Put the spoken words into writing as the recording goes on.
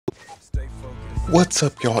What's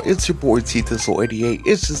up, y'all? It's your boy T-Thizzle88.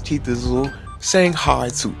 It's just T-Thizzle saying hi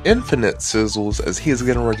to Infinite Sizzles as he is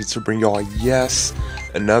getting ready to bring y'all, yes,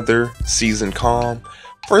 another season calm.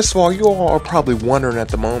 First of all, you all are probably wondering at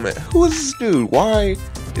the moment, who is this dude? Why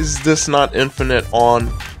is this not Infinite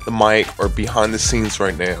on the mic or behind the scenes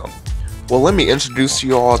right now? Well, let me introduce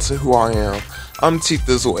you all to who I am. I'm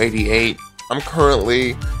T-Thizzle88. I'm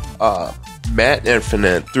currently met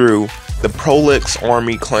Infinite through the Prolix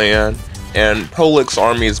Army clan. And Prolix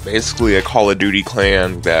Army is basically a Call of Duty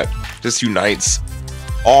clan that just unites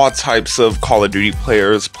all types of Call of Duty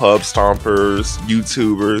players, pub stompers,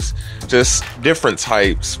 YouTubers, just different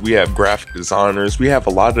types. We have graphic designers. We have a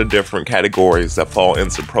lot of different categories that fall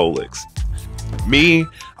into Prolix. Me,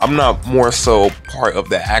 I'm not more so part of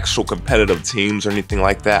the actual competitive teams or anything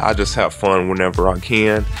like that. I just have fun whenever I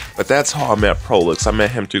can. But that's how I met Prolix. I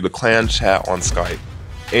met him through the clan chat on Skype.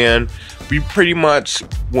 And we pretty much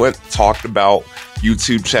talked about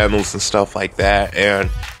YouTube channels and stuff like that, and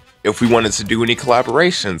if we wanted to do any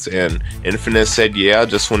collaborations. And Infinite said, yeah,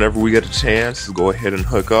 just whenever we get a chance, go ahead and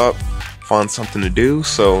hook up, find something to do.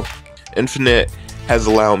 So Infinite has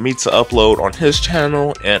allowed me to upload on his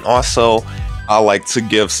channel, and also I like to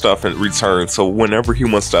give stuff in return. So whenever he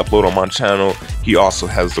wants to upload on my channel, he also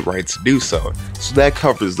has the right to do so. So that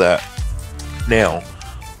covers that. Now,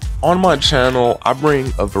 on my channel, I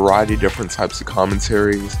bring a variety of different types of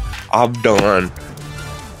commentaries. I've done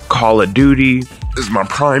Call of Duty, this is my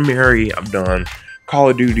primary. I've done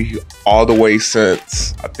Call of Duty all the way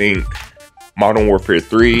since, I think, Modern Warfare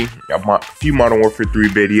 3. I have a few Modern Warfare 3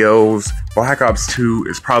 videos. Black Ops 2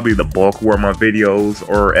 is probably the bulk where my videos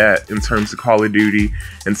are at in terms of Call of Duty.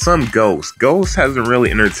 And some Ghosts. Ghosts hasn't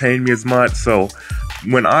really entertained me as much, so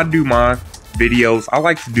when I do my videos, I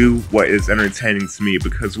like to do what is entertaining to me,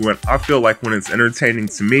 because when I feel like when it's entertaining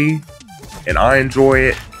to me and I enjoy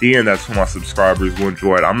it, then that's when my subscribers will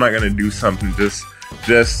enjoy it. I'm not gonna do something just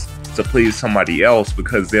to please somebody else,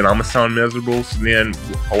 because then I'm gonna sound miserable. So then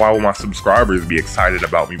why will my subscribers be excited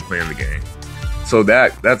about me playing the game? So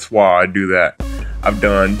that's why I do that. I've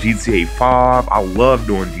done GTA 5. I love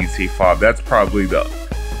doing GTA 5. That's probably the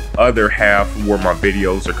other half of where my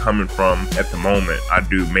videos are coming from at the moment. I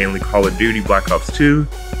do mainly Call of Duty Black Ops 2,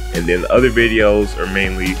 and then the other videos are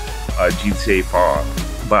mainly GTA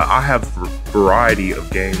 5. But I have a variety of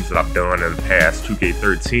games that I've done in the past: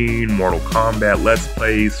 2K13, Mortal Kombat, Let's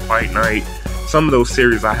Plays, Fight Night. Some of those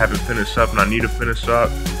series I haven't finished up and I need to finish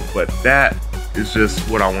up, but that is just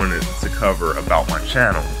what I wanted to cover about my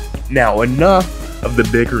channel. Now, enough of the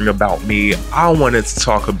bickering about me. I wanted to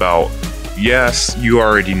talk about, yes, you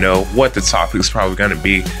already know what the topic is probably going to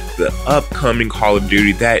be, the upcoming Call of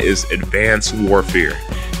Duty, that is Advanced Warfare.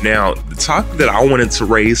 Now, the topic that I wanted to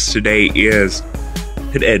raise today is,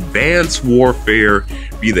 could Advanced Warfare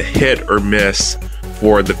be the hit or miss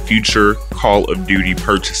for the future Call of Duty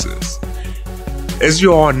purchases? As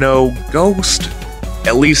you all know, Ghost,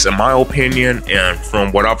 at least in my opinion, and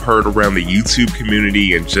from what I've heard around the YouTube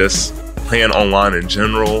community and just playing online in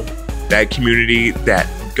general, that community, that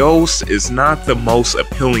Ghost is not the most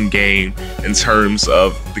appealing game in terms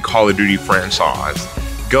of the Call of Duty franchise.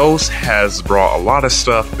 Ghost has brought a lot of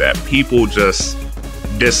stuff that people just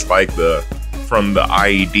dislike from the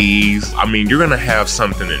IEDs. I mean, you're gonna have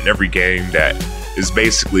something in every game that is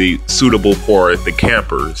basically suitable for the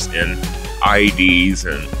campers, and IEDs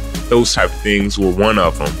and those type of things were one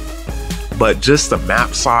of them. But just the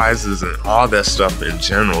map sizes and all that stuff in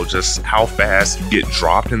general, just how fast you get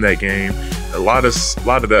dropped in that game, a lot of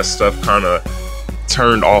that stuff kind of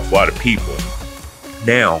turned off a lot of people.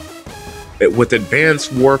 Now, with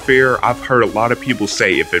Advanced Warfare, I've heard a lot of people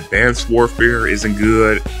say, if Advanced Warfare isn't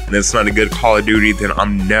good and it's not a good Call of Duty, then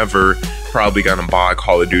I'm never probably gonna buy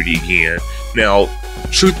Call of Duty again. Now,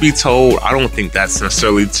 truth be told, I don't think that's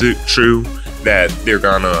necessarily true, that they're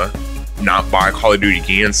gonna not buy Call of Duty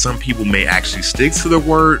again. Some people may actually stick to the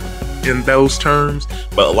word in those terms,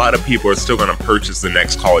 but a lot of people are still going to purchase the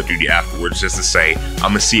next Call of Duty afterwards, just to say, I'm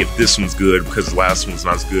going to see if this one's good because the last one's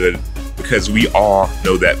not as good. Because we all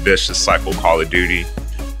know that vicious cycle, Call of Duty.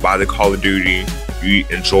 Buy the Call of Duty, you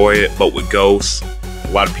enjoy it, but with Ghosts,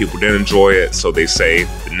 a lot of people didn't enjoy it, so they say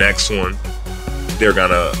the next one they're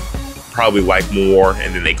going to probably like more,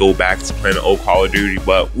 and then they go back to playing the old Call of Duty.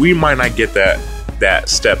 But we might not get that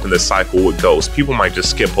step in the cycle with Ghosts. People might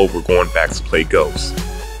just skip over going back to play Ghosts.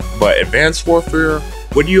 But Advanced Warfare,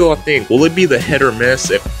 what do you all think? Will it be the hit or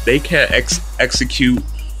miss? If they can't execute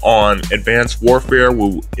on Advanced Warfare,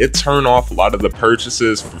 will it turn off a lot of the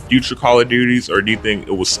purchases for future Call of Duties, or do you think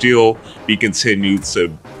it will still be continued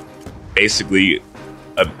to basically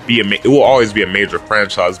it will always be a major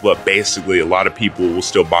franchise, but basically a lot of people will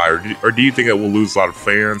still buy, or do you think it will lose a lot of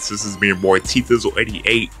fans? This has been your boy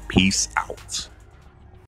T-Thizzle88. Peace out.